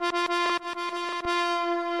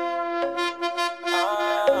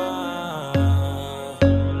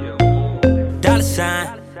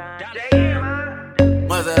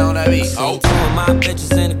me. Oh, two of my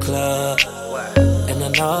bitches in the club, and I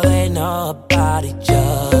know they know about each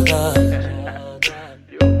other.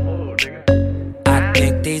 I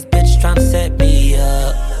think these bitches tryna set me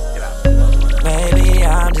up. Maybe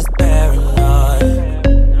I'm just paranoid.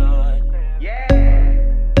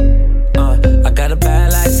 I got a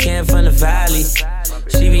bad light skin from the valley.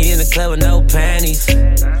 She be in the club with no panties.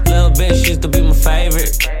 Little bitch used to be my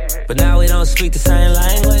favorite, but now we don't speak the same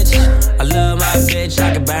language. I love my bitch,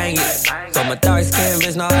 I can bang it, but my dark skin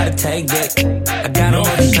bitch know how to take dick. I got them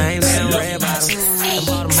both the same damn red bottoms, I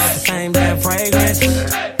bought them both the same damn fragrance.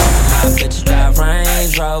 My bitches drive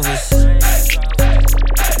Range Rovers.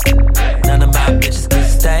 None of my bitches can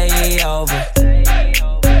stay over.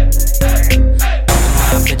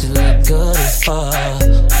 My bitches look good as fuck.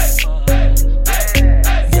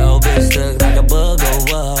 Yo, bitch look like a booger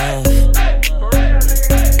wolf.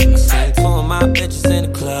 I seen two of my bitches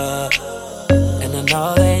in the club, and I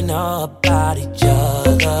know they know about each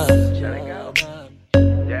other.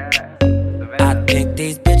 I think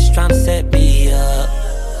these bitches tryna set me up.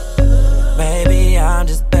 Maybe I'm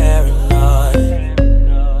just paranoid.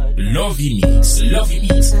 Lovymix.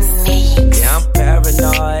 Yeah, I'm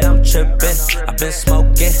paranoid, I'm trippin'. I've been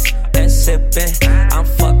smoking and sippin'. I'm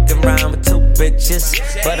fucking around with two bitches,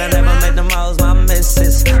 but I never made them hoes my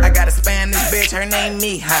missus. I got a Spanish bitch, her name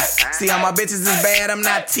Mija. See, all my bitches is bad, I'm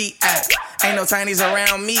not T.I. Ain't no Chinese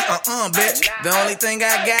around me, bitch. The only thing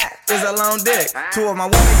I got is a long dick. Two of my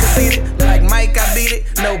women conceited, like Mike, I beat it.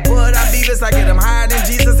 No bud, I Beavis, I get them higher than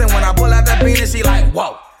Jesus. And when I pull out that penis, she like,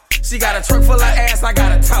 whoa. She got a truck full of ass, I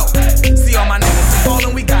got a toe. See, all my niggas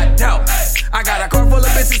ballin', we got dope. I got a car full of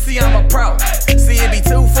bitches, see, I'm a pro. See, it be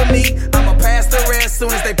two for me, I'ma pass the rest.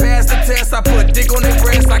 Soon as they pass the test, I put dick on their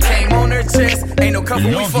breast. I came on their chest, ain't no couple,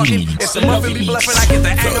 we fucking. If the muffin be bluffing, I get the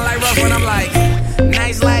angle like rough when I'm like,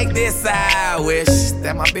 nights like this, I wish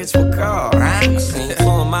that my bitch would call, right? I seen two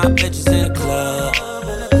of my bitches in the club,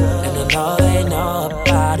 and I know they know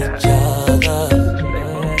about each other.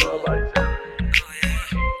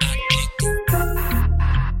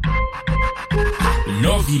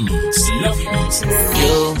 Lovymix.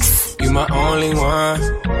 You my only one.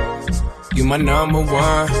 You my number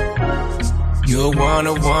one. You a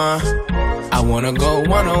one-on-one. I wanna go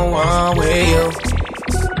one-on-one with you.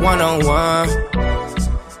 One-on-one.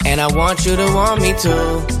 And I want you to want me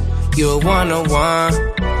too. You a one-on-one.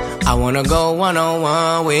 I wanna go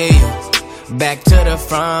one-on-one with you. Back to the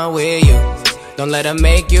front with you. Don't let them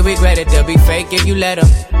make you regret it. They'll be fake if you let them.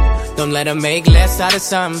 Don't let them make less out of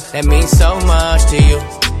something that means so much to you.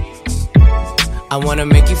 I wanna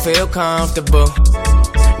make you feel comfortable.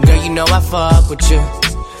 Girl, you know I fuck with you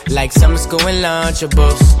like summer school and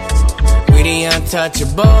Lunchables. We the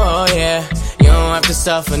untouchable, yeah. You don't have to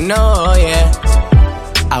suffer, no, yeah.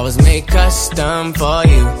 I was made custom for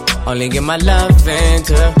you. Only give my love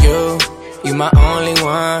into you. You my only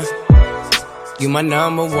one. You my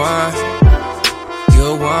number one. You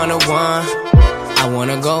a one-on-one. I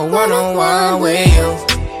wanna go one-on-one with you.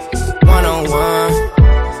 One-on-one.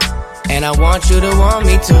 And I want you to want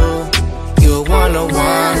me too. You a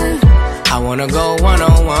one-on-one. I wanna go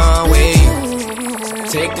one-on-one with you.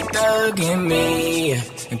 Take the thug in me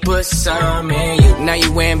and put some in you. Now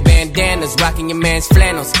you wearing bandanas, rocking your man's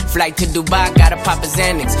flannels. Flight to Dubai, gotta pop his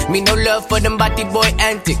Xanax. Me no love for them body boy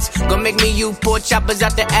antics. Gonna make me you pour choppers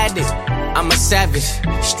out the attic. I'm a savage,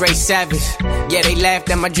 straight savage. Yeah, they laughed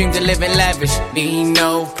at my dreams of living lavish. Be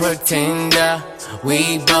no pretender,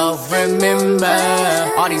 we both remember.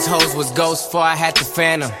 All these hoes was ghosts before I had the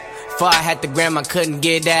phantom. Before I had the gram, I couldn't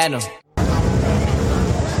get at them.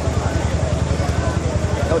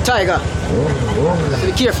 Yo, Tiger,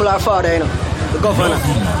 be careful our father, you know. The governor,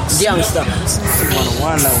 the youngster.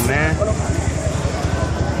 One-on-one though, man.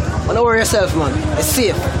 Don't worry yourself, man. It's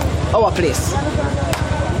safe. Our place.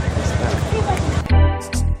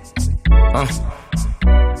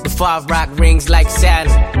 Before I rock rings like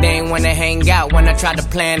Saturn, they ain't wanna hang out when I try to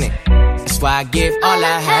plan it. That's why I give all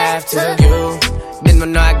I have to you. They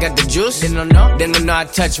don't know I got the juice. They don't know I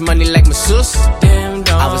touch money like masseuse.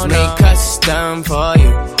 I was made custom for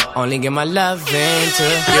you. Only give my love into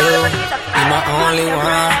you. You my only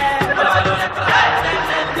one.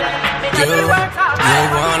 You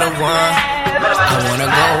one-on-one. I wanna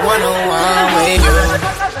go one-on-one with you.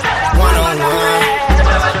 One-on-one.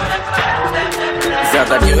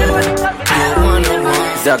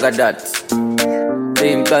 Zagadat.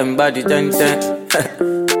 Same time body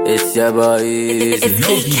 10-10. It's your boy. It's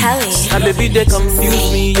Kid Kelly. My baby they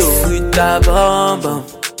confuse me yo with a bomb bomb.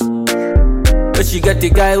 But she got the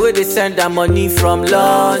guy where they send her money from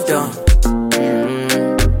London.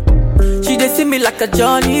 She they see me like a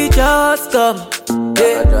Johnny just come.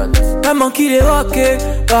 My monkey they walk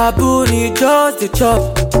it, baboon he just the chop.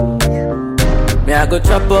 Me I go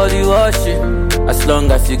chop all the washing, as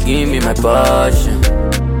long as you give me my passion.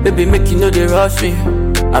 Baby make you know they rush me,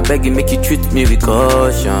 I beg you make you treat me with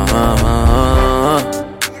caution.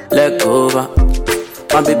 Leg over,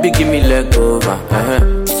 my baby give me leg over.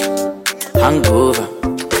 Hangover,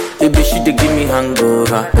 baby she dey give me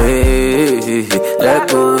hangover. Hey,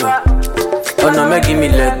 leg over, oh no make give me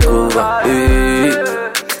leg over. Hey,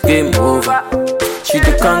 game over. She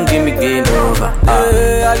dey can't give me game over.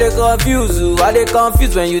 Hey, I dey confuse you, I dey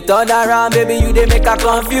confused when you turn around, baby you dey make her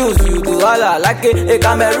confuse. You do all I like a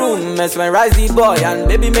Cameroon, mesmerize the boy and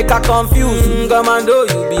baby make her confused. Commando,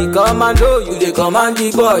 you be commando, you dey command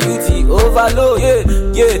the boy, you the overload.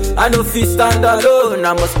 Yeah, I no fit stand alone.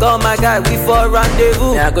 I must call my guy, we for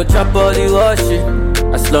rendezvous. Yeah, I go chop all the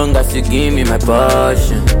washing, as long as you give me my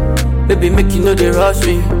passion. Baby make you know they rush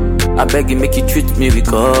me, I beg you make you treat me with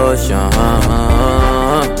caution.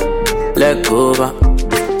 Leg over,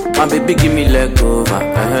 my baby give me leg over.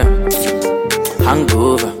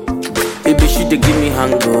 Hangover, baby she dey give me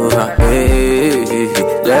hangover. Hey,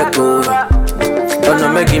 leg over, oh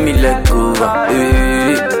no make give me leg over.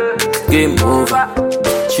 Hey, game over,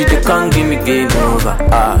 she dey can't give me game over.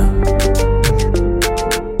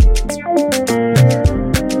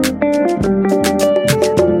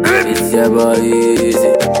 It's your boy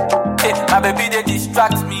easy. Hey, my baby they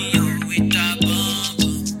distract me.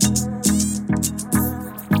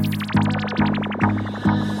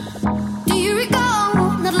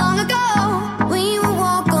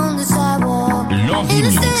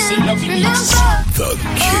 Lovymix, the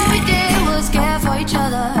king. All we did was care for each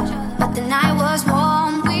other, but the night was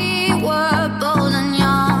warm. We were bold and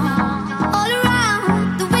young. All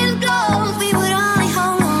around, the wind blows. We would only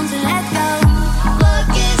hold on to let go.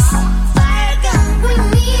 Focus, fire gun. We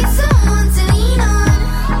need someone to lean on.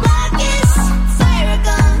 Focus, fire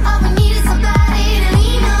gun. All we need is somebody to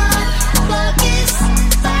lean on. Focus,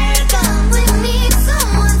 fire gun. We need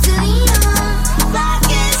someone to lean on.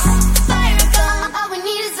 Focus, fire gun. All we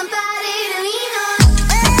need is somebody.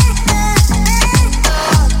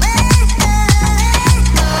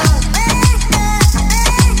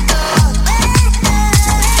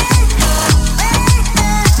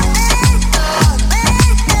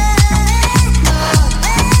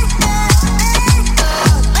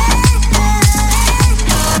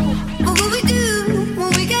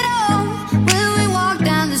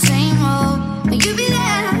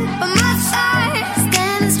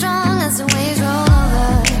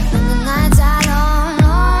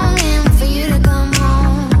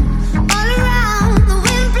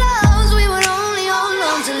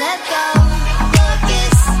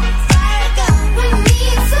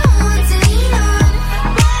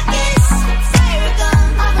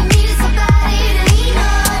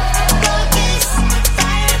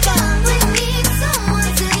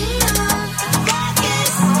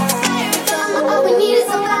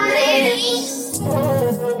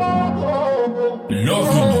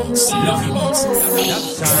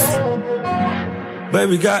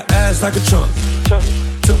 Baby got ass like a trunk.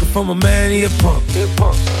 Took it from a man, he a punk.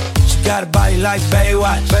 She got a body like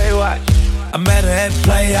Baywatch. I met her at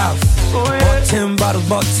Playhouse. Bought 10 bottles,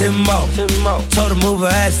 bought 10 more. Told her move her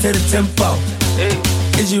ass to the tempo.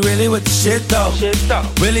 Is you really with the shit though?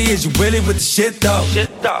 Really, is you really with the shit though?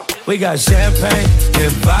 We got champagne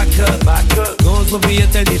and vodka. Goons will be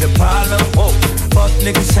if they need a problem. Fuck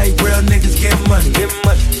niggas, hate real niggas, get money.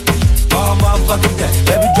 All motherfucking day.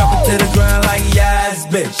 Baby, drop it to the ground like yes,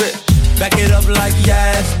 bitch. Back it up like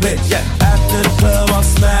yes, bitch. After the club, I'm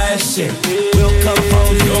smashing. We'll come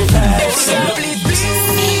home, you'll pass. Please,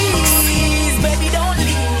 baby, don't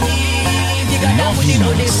leave. You got that money,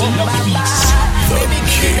 go this one, baby,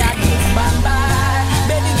 give me that boom, bamba.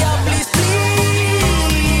 Baby girl, please,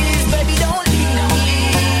 baby, don't leave.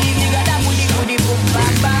 You got that money, go this boom,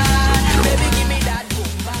 bamba. Baby, give me that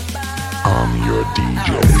boom, bamba. I'm your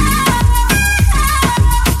DJ.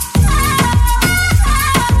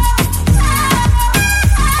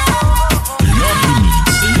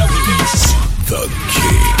 The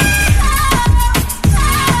king.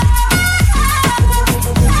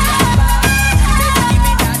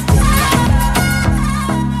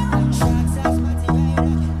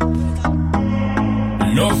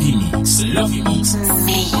 Lovymix.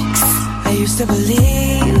 I used to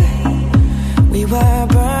believe we were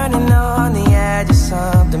burning on the edge of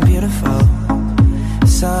something beautiful,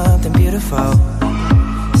 something beautiful.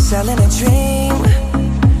 Selling a dream,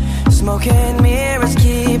 smoking mirrors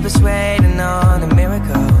keep us waiting on a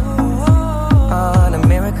miracle, on a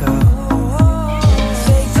miracle.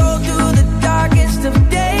 They go through the darkest of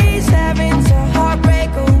days, having to heartbreak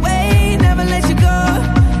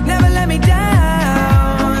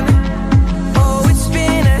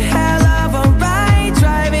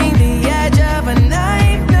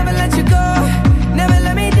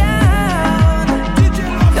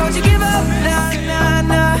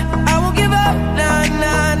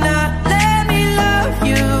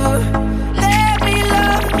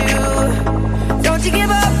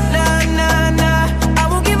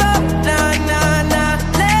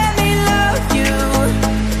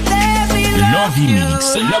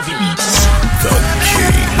Lovymix, the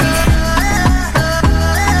king.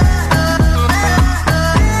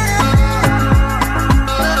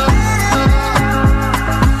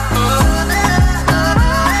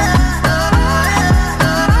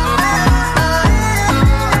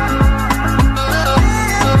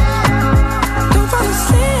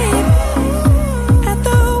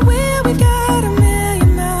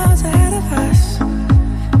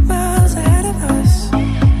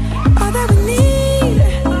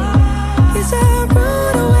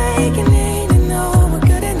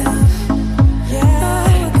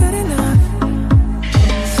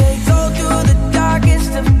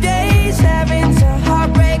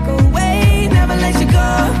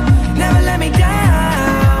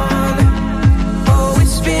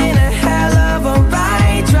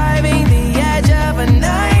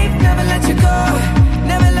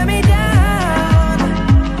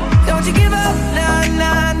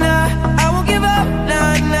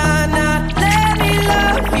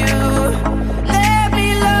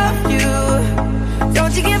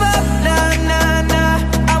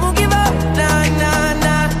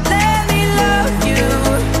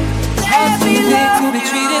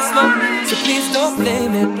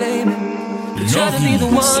 Trying to be the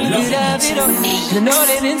one to have it all. And I know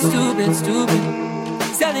they've been stupid.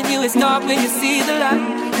 Telling you it's not when you see the light.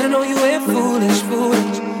 And I know you ain't foolish.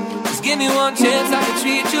 Just give me one chance, I can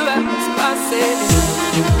treat you right. So I said,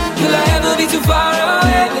 will I ever be too far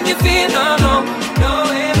away when you feel no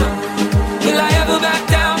way, no. Will I ever back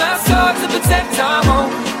down my sword to protect our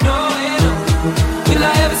home? No way, no. Will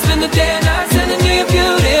I ever spend the day and night telling you you're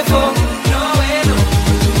beautiful? No way, no.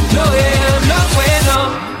 No way, no way, no.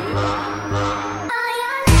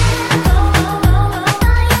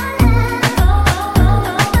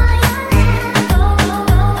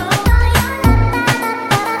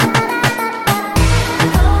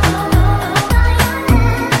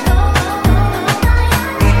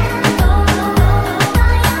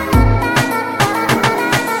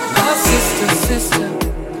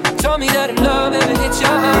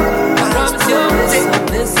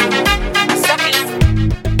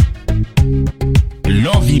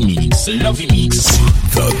 Lovymix,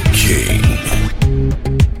 the king.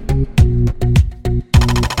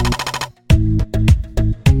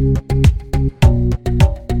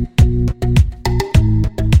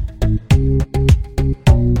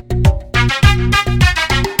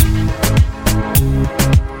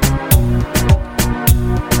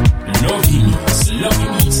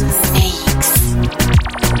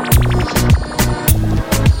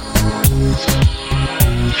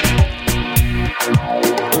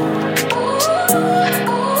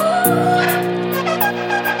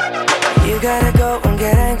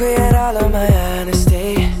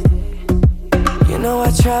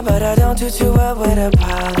 But I don't do too well with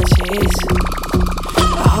apologies.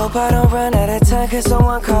 I hope I don't run out of time, cause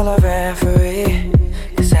someone call a referee.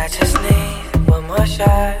 Cause I just need one more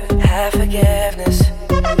shot, have forgiveness.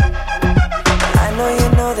 I know you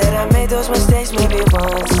know that I made those mistakes maybe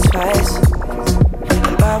once or twice.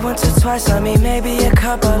 And by once or twice I mean maybe a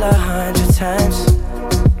couple of 100 times.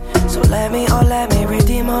 So let me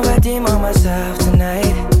redeem on myself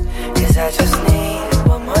tonight. Cause I just need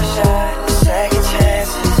one more shot, second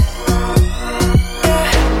chances.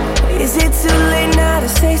 Is it too late now to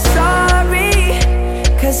say sorry?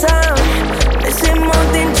 Cause I'm missing more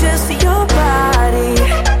than just your body.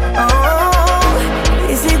 Oh,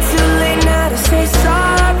 is it too late now to say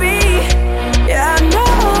sorry? Yeah, I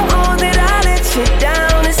know that I let you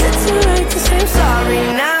down. Is it too late to say I'm sorry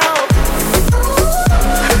now?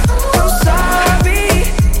 I'm sorry.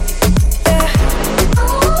 Yeah.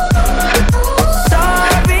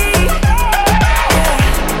 Sorry.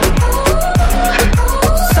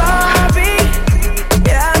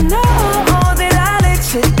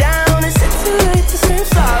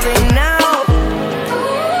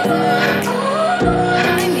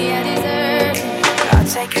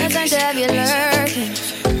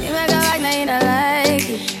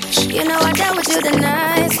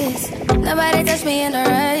 Nobody touched me in a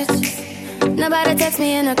righteous. Nobody text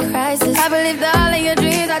me in a crisis. I believed all of your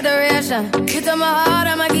dreams are duration. You took my heart,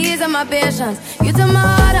 all my keys, and my patience. You took my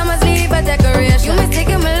heart, I must leave a decoration. You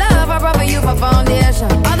mistaken my love, I brought for you for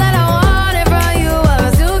foundation. All that I wanted from you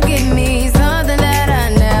was to give me something that I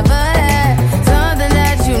never had, something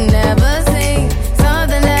that you never seen,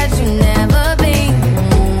 something that you never been.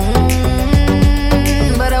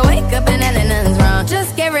 But I wake up and nothing's wrong.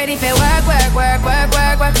 Just get ready for work.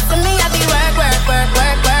 To me, I be work.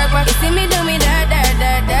 You see me do me dirt.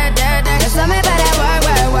 There's something about that work.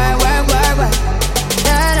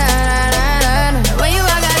 When you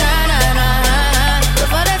walk out,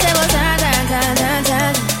 before the table turn.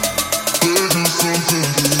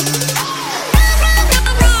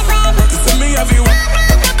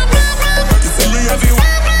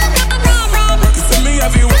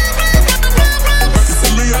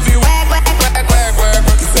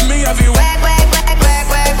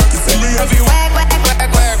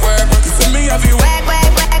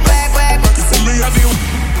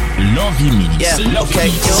 Yeah, okay.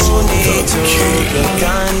 You need to get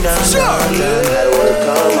down. I don't wanna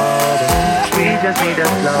come over. We just need a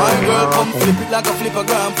slow. My girl, come flip it like a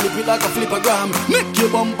flippergram, flip it like a flippergram. Make your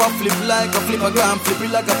bumper flip like a flippergram, flip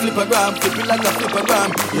it like a flippergram, flip it like a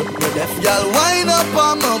flippergram. You're deaf, y'all. Wind up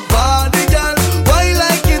on my body, girl. Why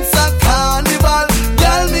like it's a carnival?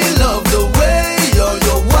 Girl, me love the way you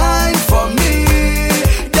wine for me.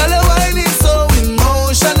 Girl, your wine is so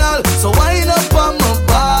emotional. So wind up on my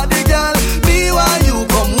body, girl. Me while you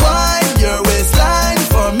come wine your waistline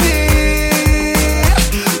for me.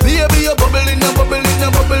 Baby, you're bubbling,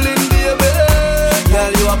 baby.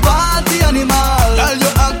 Girl, you a party animal. Girl,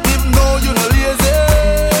 you active, no, you no lazy.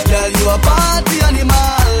 Girl, you a party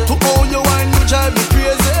animal. To own your wine, you drive me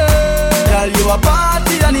crazy. Girl, you a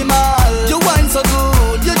party animal. You wine so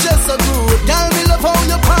good, you just so good. Girl, me love how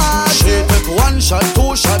you party. She take 1 shot,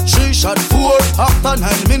 2 shot, 3 shot, 4. After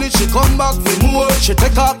 9 minutes, she come back for more. She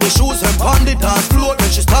take off the shoes and pound it dance floor. Then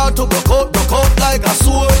she start to broke out like a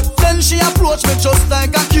sword. Then she approach me just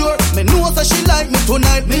like a cure. Me know that she like me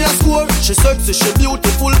tonight, me a score. She sexy, she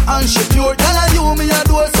beautiful and she pure. Girl, I you me a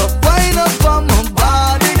door, so wind up on my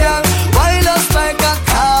body, girl. Wind up like a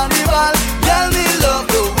carnival. Girl, me love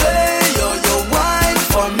the way you wine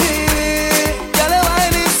for me. Girl, your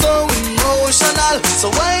wine is so emotional. So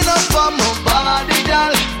wind up on my body,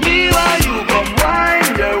 girl. Me while you come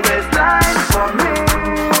wine your waistline for me.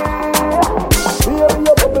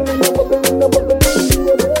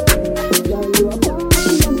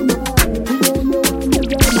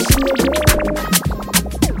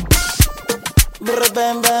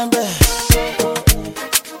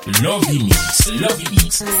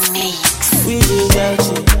 Lovymix. We did that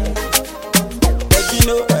shit. Like you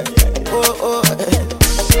know,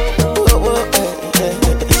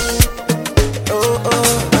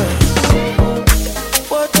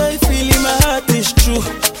 What I feel in my heart is true.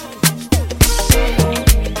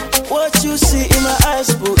 What you see in my eyes,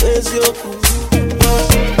 boo, is your cool.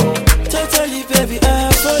 Totally, baby,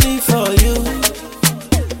 I'm falling for you.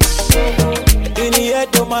 In the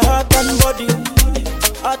head of my heart and body.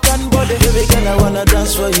 Heart and body, baby girl, I wanna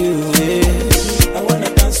dance for you, yeah. I wanna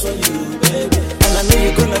dance for you, baby. And I know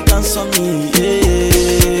you're gonna dance for me,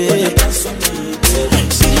 yeah. Wanna dance for me, baby.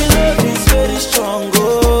 See, the love is very strong,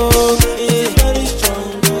 oh, yeah. Very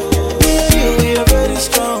strong, oh. Me and you, we are very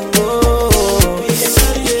strong, oh.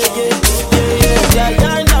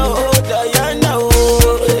 Diana, oh.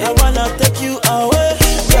 I wanna take you away.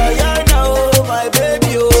 Diana, oh, my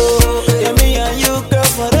baby, oh. Yeah, me and you, girl,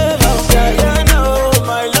 forever. Diana.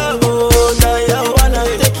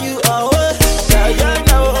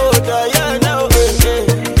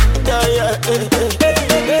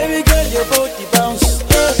 Baby girl, your body bounce.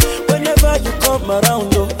 Whenever you come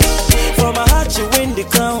around, for my heart you win the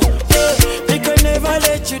crown. We can never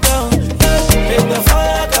let you down. Make the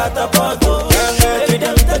fire catapult. Baby,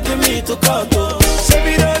 them taking me to court. Say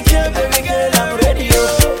we don't care, baby girl, I'm ready.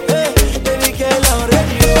 Baby girl, I'm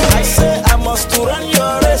ready. I say I must to run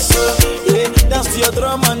your race. Yeah, dance to your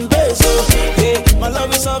drum and bass. Yeah, my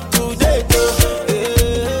love is up to date.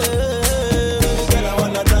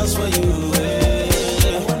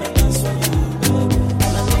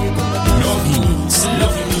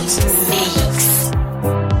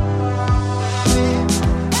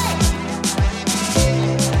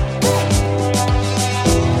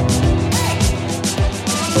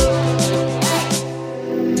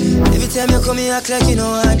 Time you come here act like you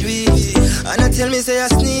know I do it. And I tell me say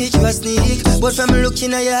I sneak, you a sneak. But from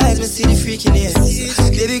looking at your eyes, me see the freakiness.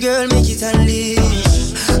 Baby girl, make it and leave.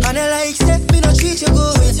 And I like say, me no treat you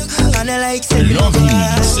good. And I like say, me no go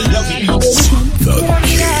hard. Lovymix. The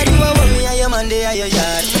King. You a want me and your man, they are your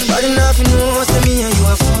yard. Body nothing know, say me and you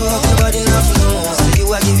a fuck. Body nothing know, say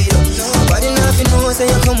you a give it up. Body nothing know,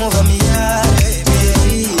 say you come over me yard.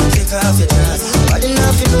 Baby, take off your dress. Body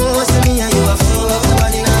nothing know, say me and you a fuck.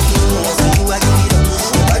 Body nothing know, say you a give it up.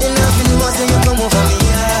 Body nothing know, say you come over me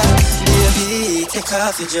yard. Baby, take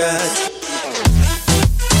off your dress.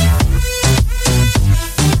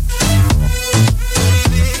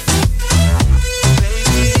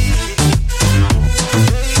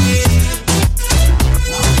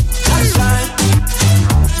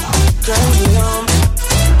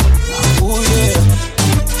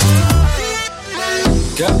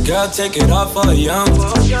 Girl, take it off for a young.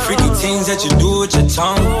 Freaky things that you do with your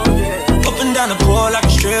tongue. Up and down the pole like a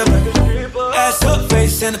stripper. Ass up,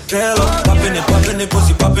 face in the pillow. Popping it,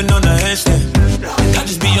 pussy popping on the handstand. I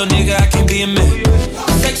just be your nigga, I can't be a man.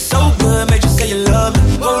 Sex so good, made you say you love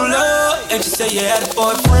me. Hold up, and you say you had a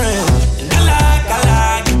boyfriend. And I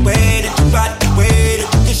like the way that you body, the way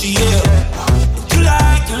that you dish, yeah. You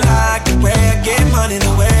like the way I get money,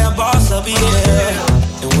 the way I boss up, yeah.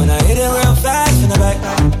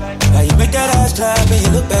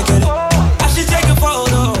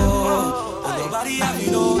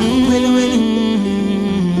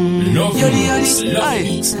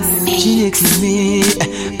 Lovymix. She to me,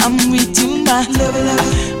 I'm with you, my love.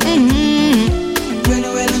 Well,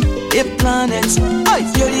 a planet.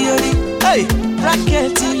 Hey,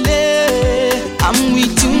 rocket, I'm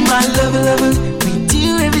with you, my love. With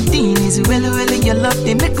you, everything is well. Your love,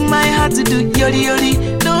 they make my heart to do yori.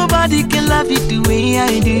 Nobody can love you the way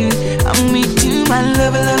I do. I'm with you, my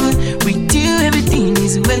love. With you, everything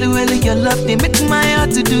is well. Your love, they make my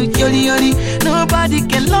heart to do yori. Nobody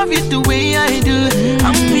can love you the way I do.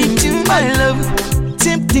 I'm with you, my love.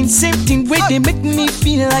 Same thing, way they make me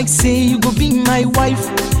feel like say you go be my wife.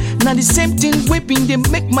 Now the same thing whipping they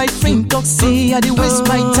make my friend talk say I dey waste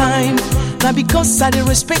my time. Now because I dey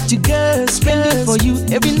respect you, girl, spending for you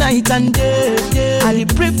every night and day. I dey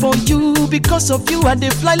pray for you because of you. I dey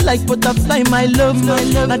fly like butterfly, my love.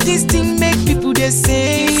 Now this thing make people they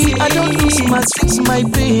say I don't lose my strength, my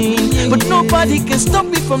pain, but nobody can stop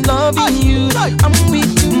me from loving you. I'm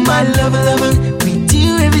with you, my love. With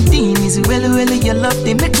you, everything is well. Your love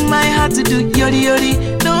they make my heart to do yori.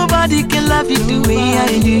 Nobody can love you the way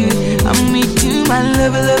I do. I'm with you, my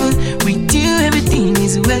love. With you, everything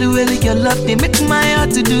is well. Your love they make my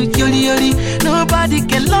heart to do yori. Nobody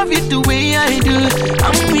can love you the way I do.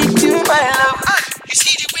 I'm with you, my love. You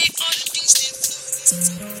see the way all the things they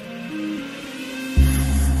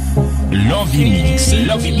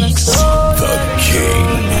Lovymix, the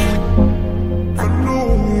king.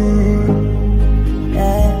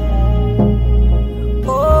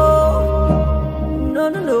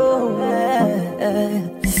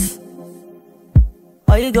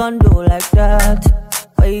 Why you gon' do like that?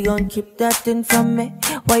 Why you gon' keep that thing from me?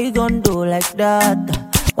 Why you gon' do like that?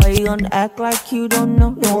 Why you gon' act like you don't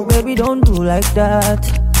know? No, baby, don't do like that.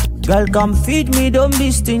 Girl, come feed me, don't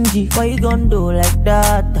be stingy. Why you gon' do like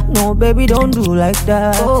that? No, baby, don't do like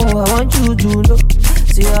that. Oh, I want you to know.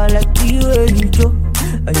 See, I like the way you do.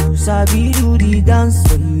 And you sabi do the dance.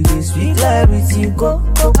 So you just speak like everything go.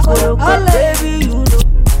 Baby, you know.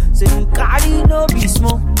 Say you carry no be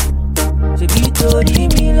small. She be told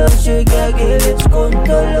me love, she get let's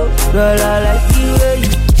control. Girl, I like the way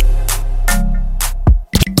you,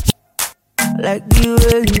 I like the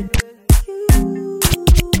way you,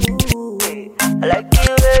 I like the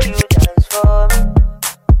way you dance for me.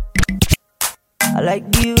 I like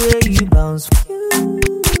the way you bounce for me.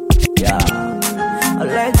 Yeah, I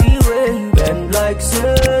like the way you bend like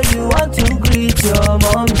say you want to greet your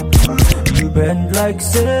mommy. You bend like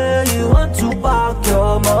say you want to park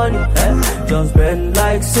your money. Just bend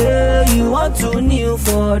like say you want to kneel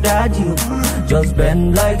for daddy. Just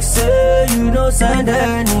bend like say you don't send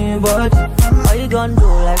anybody. Why you gon' do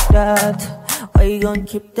like that? Why you gon'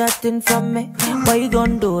 keep that thing from me? Why you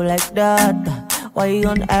gon' do like that? Why you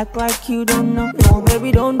gon' act like you don't know? No,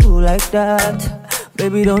 baby, don't do like that.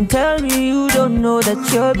 Baby, don't tell me you don't know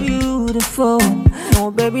that you're beautiful.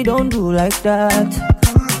 No, baby, don't do like that.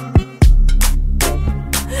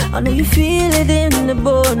 I know you feel it in the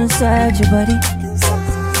bone inside your body.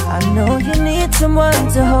 I know you need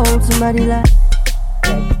someone to hold somebody like.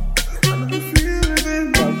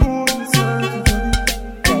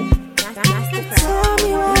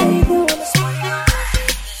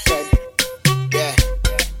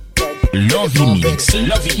 Lovymix,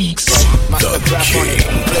 the king.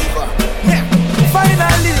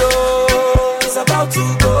 Finally, oh, it's about to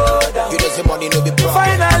go down. You know the money no be problem.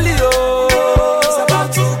 Finally, oh, it's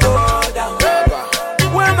about to go down.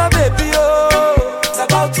 Where my baby, oh, it's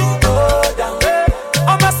about to go down.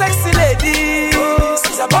 All my sexy ladies,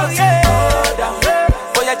 it's about to go down.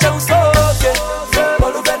 For your Jones, okay.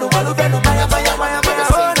 Walubenu, maya, maya, maya, maya.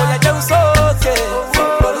 For your Jones, okay.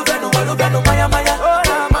 Walubenu, maya, maya.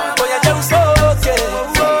 For your Jones, okay.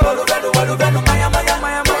 Walubenu, maya, maya,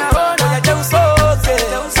 maya, maya. For your Jones, okay.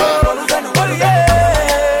 Walubenu,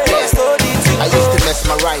 yeah. I used to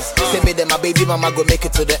mesmerize. Say me that my baby mama go make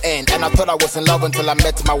it to the end. And I thought I was in love until I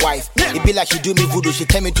met my wife. It be like she do me voodoo, she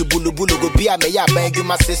tell me to bulu bulu. Go be a me ya bang you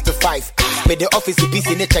my sister 5. Made the office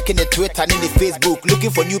PC in it, checking the Twitter and in the Facebook.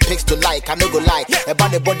 Looking for new pics to like, I no go lie.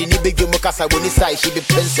 About the body ni big you mukasa when inside, she be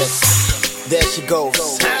princess. There she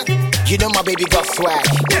goes. You know my baby got swag.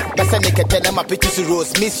 Best I nigga tell them my pictures to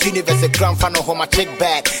rose. Miss Universe a grand final home my check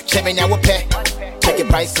bag. Check me pay. Check your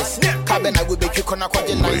prices. Cabin I will make you connect with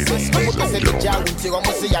your license. I'm gonna say the jar until I'm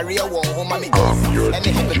gonna say a real one home. Any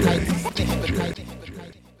hepatitis.